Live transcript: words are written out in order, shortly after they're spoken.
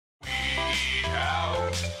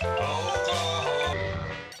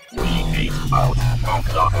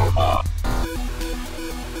Oklahoma.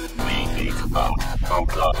 We eat out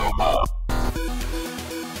Oklahoma.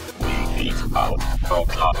 We eat out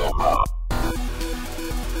Oklahoma.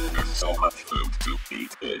 There's so much food to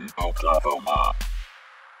eat in Oklahoma.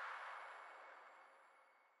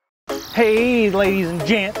 Hey, ladies and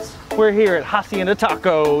gents, we're here at Hacienda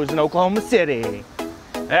Tacos in Oklahoma City.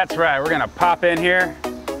 That's right, we're gonna pop in here.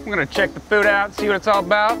 We're gonna check the food out, see what it's all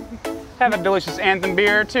about. Have a delicious Anthem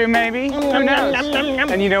beer or two, maybe. Who knows?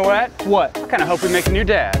 And you know what? What? I kinda hope we make a new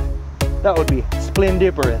dad. That would be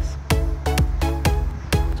splendiferous.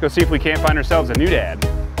 Let's go see if we can't find ourselves a new dad.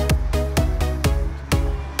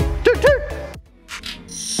 Toot toot!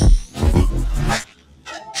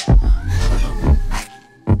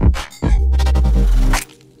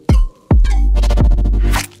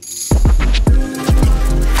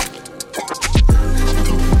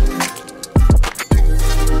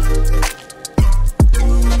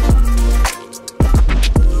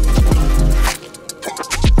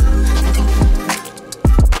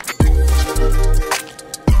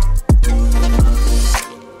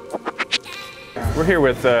 We're here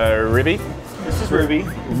with Ribby. This is Ruby.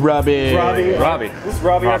 Robbie. Robbie. This is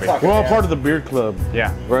Robbie. Robbie. We're all part of the beer club,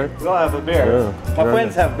 Yeah. right? We all have a beer. Yeah. My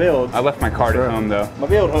friends have builds. I left my card at home though. My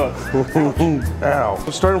build hooks. Ow.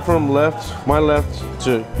 Starting from my left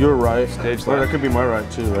to your right. Stage Or left. that could be my right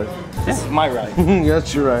too, right? This is my right.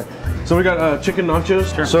 That's your right. So we got chicken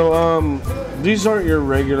nachos. Sure. So these aren't your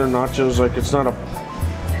regular nachos. Like it's not a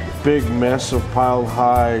big mess of piled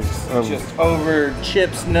high. Just over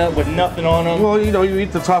chips with nothing on them. Well, you know, you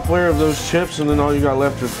eat the top layer of those chips, and then all you got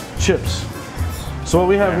left are chips. So what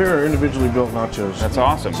we have here are individually built nachos. That's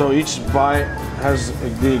awesome. So each bite has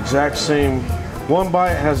the exact same. One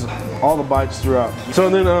bite has all the bites throughout.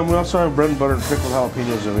 So then we also have bread and butter and pickled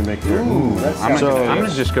jalapenos that we make here. Ooh, that I'm sounds gonna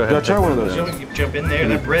just go ahead and try pick one of one those. You jump in there,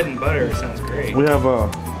 that bread and butter sounds great. We have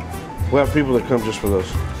people that come just for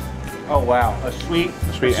those. Oh wow, a sweet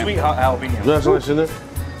hot jalapeno. That's nice, isn't it?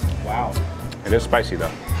 Wow. It is spicy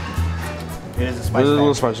though. It is a It's spicy. a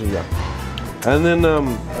little spicy, yeah. And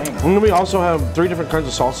then we also have 3 different kinds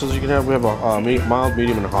of salsas you can have. We have a mild,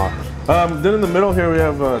 medium, and a hot. Then in the middle here we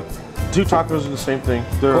have 2 tacos of the same thing.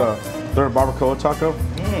 They're a barbacoa taco.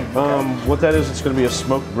 Okay. What that is, it's going to be a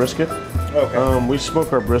smoked brisket. Okay. We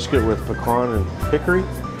smoke our brisket with pecan and hickory,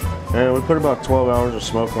 and we put about 12 hours of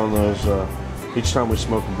smoke on those. Each time we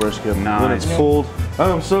smoke a brisket, Nice. then it's pulled.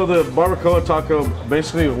 So the barbacoa taco,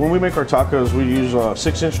 basically, when we make our tacos, we use a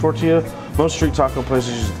 6-inch tortilla. Most street taco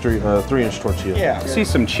places use a 3-inch tortilla. Yeah. See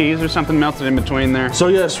some cheese or something melted in between there. So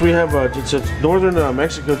yes, we have it's a northern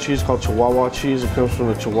Mexico cheese called Chihuahua cheese. It comes from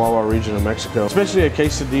the Chihuahua region of Mexico. It's basically a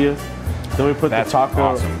quesadilla. Then we put That's the taco.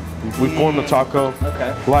 awesome. We form the taco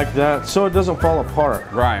like that, so it doesn't fall apart.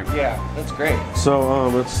 Right. Yeah, that's great.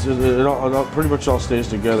 So it pretty much all stays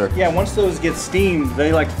together. Yeah, once those get steamed,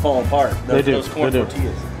 they like to fall apart. They do. Those corn They do.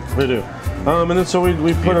 tortillas. We do. And then so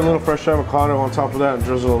we put a little fresh avocado on top of that and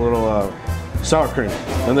drizzle a little sour cream,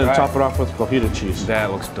 and then top it off with fajita cheese.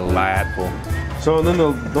 That looks delightful. So and then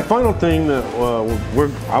the final thing that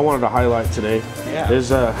I wanted to highlight today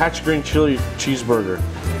is a Hatch Green Chili Cheeseburger.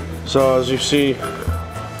 So as you see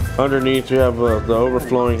underneath, we have the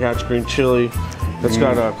overflowing Hatch Green Chili. It's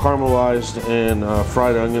got caramelized and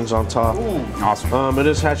fried onions on top. Ooh. Awesome. It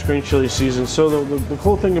is Hatch Green Chili season. So the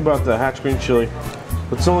cool thing about the Hatch Green Chili,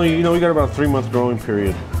 it's only, we got about a 3-month growing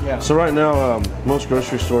period. Yeah. So right now, most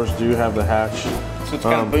grocery stores do have the Hatch. So it's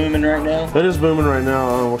kind of booming right now? It is booming right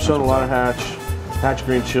now. We're selling a lot of Hatch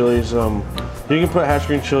Green Chilies. You can put Hatch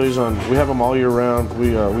Green Chilies on, we have them all year round.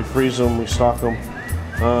 We freeze them, we stock them.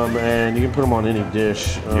 And you can put them on any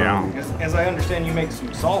dish. As I understand, you make some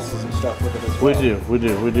salsas and stuff with it as well.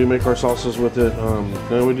 We do make our salsas with it.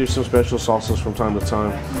 And we do some special salsas from time to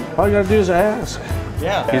time. All you gotta do is ask.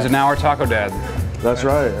 Yeah. He's an hour taco dad. That's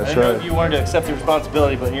right, I didn't know if you wanted to accept the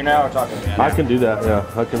responsibility, but you're now talking about it. I can do that, yeah.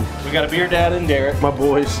 I can. We got a beer dad and Derek. My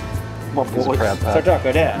boys. He's a crab It's our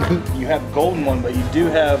taco dad. You have the golden one, but you do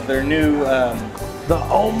have their new The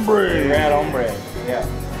hombre. Red Hombre. Yeah.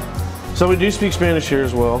 So we do speak Spanish here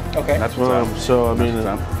as well. Okay. That's what's up. So I mean,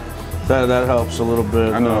 that helps a little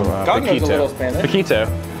bit. I know. God knows a little Spanish. Paquito.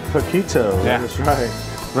 Paquito. Yeah. That's right.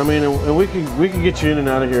 I mean, and we can get you in and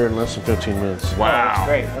out of here in less than 15 minutes. Wow. That's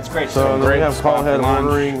great. That's great. So then we have call spot ahead for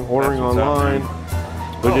lunch. ordering That's what's up, online.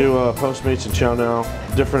 man. We do Postmates and Chow Now.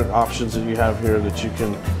 Different options that you have here that you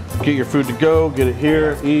can get your food to go, get it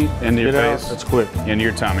here, eat, Into your get out. face. It's quick. Into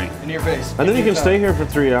your tummy. In your face. And then you can stay here for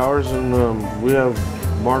 3 hours, and we have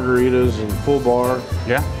margaritas and full bar.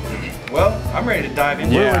 Yeah. Well, I'm ready to dive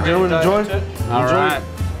into Yeah, it. gentlemen, enjoy. All right.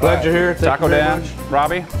 Glad you're here. Thank Taco you very Dan, much.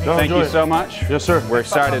 Robbie, thank enjoy you it. so much. Yes, sir. We're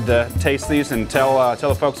excited to taste these and tell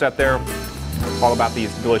the folks out there all about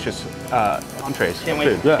these delicious entrees. Can't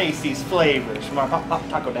wait Food. to Yeah. taste these flavors from our Pop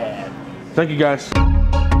Taco Dad. Thank you, guys.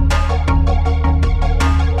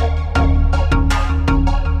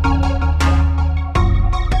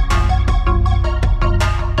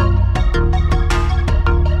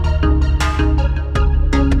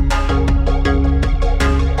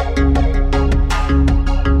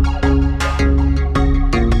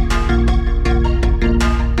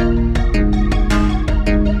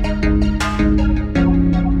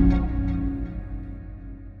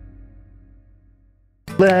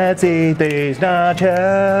 Let's eat these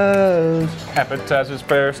nachos. Appetizers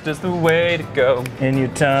first is the way to go. In your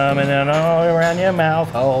tongue and then all around your mouth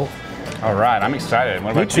hole. All right, I'm excited.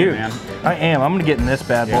 What Me about you, too. man? I am. I'm gonna get in this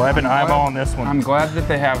bad boy. I've been eyeballing this one. I'm glad that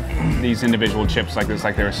they have these individual chips like this,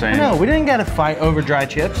 like they were saying. No, we didn't gotta fight over dry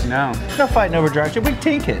chips. No. No fighting over dry chips. We can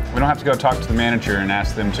tink it. We don't have to go talk to the manager and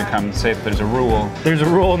ask them to come say that there's a rule. There's a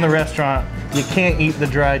rule in the restaurant. You can't eat the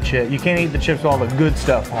dry chip. You can't eat the chips with all the good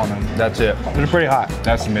stuff on them. That's it. They're pretty hot.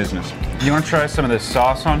 That's the business. You want to try some of this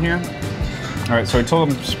sauce on here? All right, so we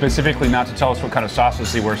told them specifically not to tell us what kind of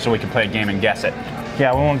sauces they were so we could play a game and guess it.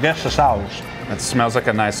 Yeah, we won't guess the sauce. It smells like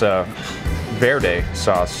a nice verde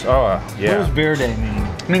sauce. Oh, yeah. What does verde mean?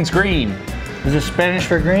 It means green. Is it Spanish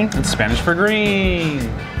for green? It's Spanish for green.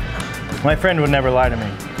 My friend would never lie to me.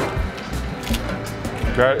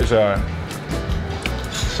 That is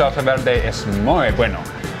salsa verde es muy bueno.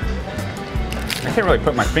 I can't really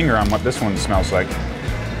put my finger on what this one smells like.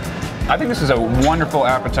 I think this is a wonderful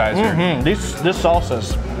appetizer. This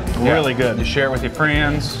salsa's really You good. share it with your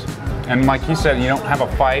friends, and like you said, you don't have a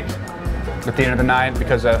fight at the end of the night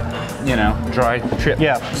because of, you know, dry chips.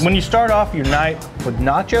 Yeah, when you start off your night with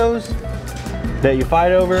nachos that you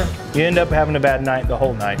fight over, you end up having a bad night the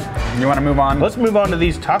whole night. You want to move on? Let's move on to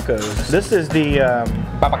these tacos. This is the,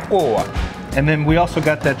 Barbacoa. and then we also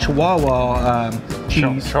got that Chihuahua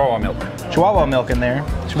cheese. Chihuahua milk. Chihuahua milk in there.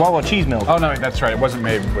 Chihuahua cheese milk. Oh no, that's right. It wasn't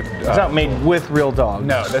made with. It's not made with real dogs.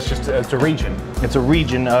 No, that's just it's a region. It's a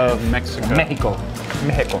region of Mexico. Mexico.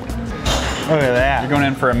 Mexico. Look at that. You're going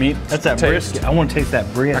in for a meat. That's that taste. brisket. I want to taste that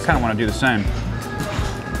I brisket. kind of want to do the same.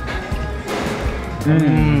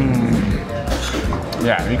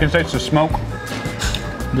 Yeah, you can taste the smoke,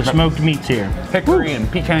 The smoked meats here. hickory, and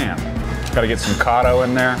pecan. Got to get some cotto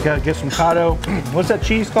in there. Gotta get some cotto. What's that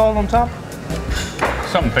cheese called on top?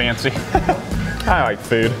 Something fancy. I like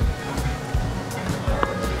food.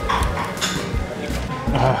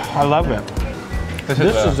 I love it. This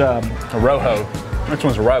This is a rojo. Which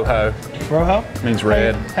one's rojo? Rojo? Means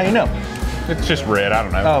red. How you know? It's just red. I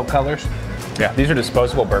don't know. Oh, colors. Yeah, these are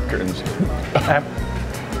disposable burgers.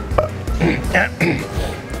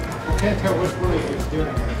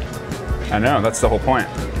 I know, that's the whole point.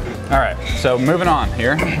 All right, so moving on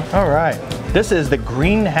here. All right. This is the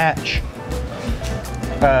Green Hatch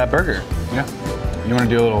burger. Yeah. You want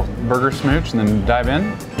to do a little burger smooch and then dive in?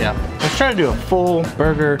 Yeah. Let's try to do a full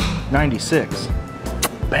burger 96.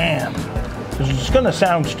 Bam. This is gonna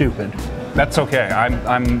sound stupid. That's okay.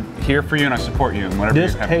 I'm here for you and I support you in whatever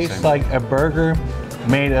This you're having to tastes say. like a burger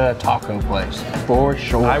made at a taco place, for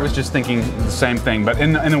sure. I was just thinking the same thing, but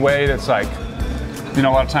in a way that's like, you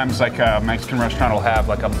know, a lot of times like a Mexican restaurant will have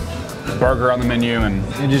like a burger on the menu and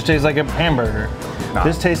It just tastes like a hamburger. Nah.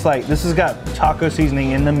 This tastes like, this has got taco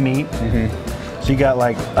seasoning in the meat. So you got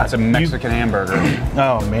like, that's a Mexican hamburger.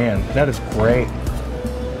 oh man, that is great.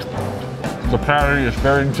 The patty is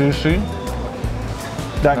very juicy.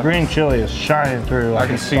 That green chili is shining through. I Like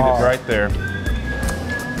can a see it star. right there.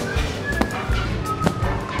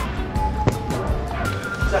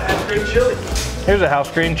 It's a house green chili. Here's a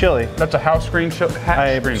house green chili. That's a house green chili.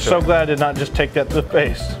 I'm so glad I did not just take that to the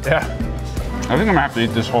face. Yeah. I think I'm gonna have to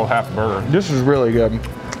eat this whole half burger. This is really good.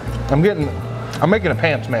 I'm making a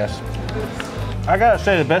pants mess. I gotta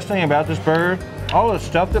say the best thing about this burger, all the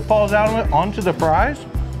stuff that falls out of it onto the fries.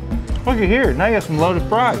 Look at here, now you have some loaded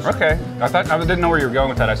fries. Okay. I didn't know where you were going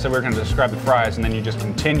with that. I said we were gonna describe the fries and then you just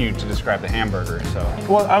continued to describe the hamburger, so.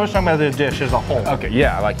 Well, I was talking about the dish as a whole. Okay,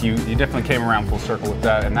 yeah, like you definitely came around full circle with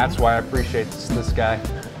that, and that's why I appreciate this guy.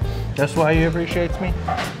 That's why he appreciates me?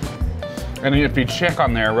 And if you check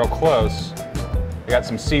on there real close, I got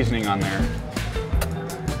some seasoning on there.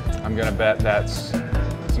 I'm gonna bet that's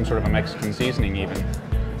some sort of a Mexican seasoning even.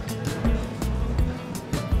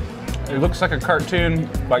 It looks like a cartoon,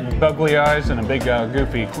 like buggly eyes and a big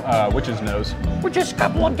goofy witch's nose. We're just a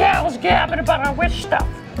couple of gals gabbing about our witch stuff.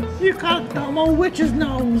 You got a dumb old witch's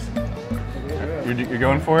nose. You're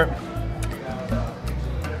going for it?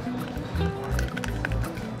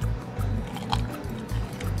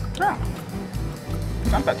 Oh,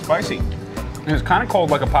 it's not that spicy. And it's kind of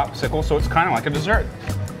cold like a popsicle, so it's kind of like a dessert.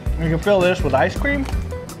 You can fill this with ice cream.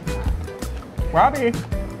 Robbie,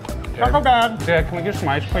 Taco Dad. Dad, can we get some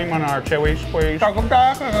ice cream on our chilies, please? Taco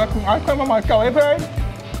Dad, can I get some ice cream on my chili, please?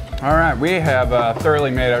 All right, we have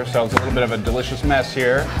thoroughly made ourselves a little bit of a delicious mess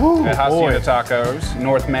here at Hacienda Tacos,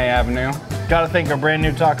 North May Avenue. Gotta thank our brand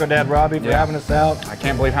new Taco Dad, Robbie, for having us out. I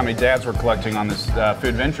can't believe how many dads we're collecting on this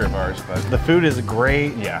food venture of ours, but The food is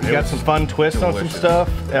great. Yeah, You it got was some fun twists on some delicious. stuff.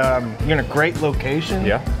 You're in a great location.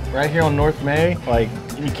 Yeah. Right here on North May. Like,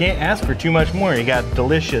 you can't ask for too much more. You got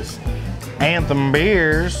delicious Anthem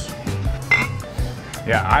beers.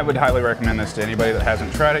 yeah, I would highly recommend this to anybody that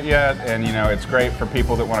hasn't tried it yet. And you know, it's great for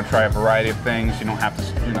people that want to try a variety of things. You don't have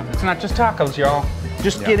to, you know, it's not just tacos, y'all.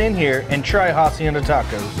 Just get in here and try Hacienda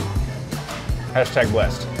Tacos. Hashtag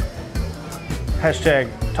blessed. Hashtag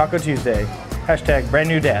Taco Tuesday. Hashtag brand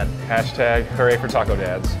new dad. Hashtag hooray for taco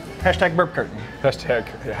dads. Hashtag burp curtain.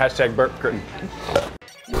 Hashtag burp curtain.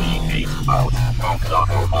 We eat out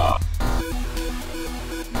Oklahoma.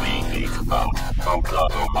 We eat out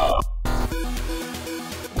Oklahoma.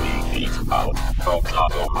 We eat out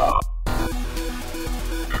Oklahoma.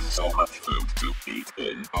 There's so much food to eat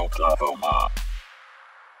in Oklahoma.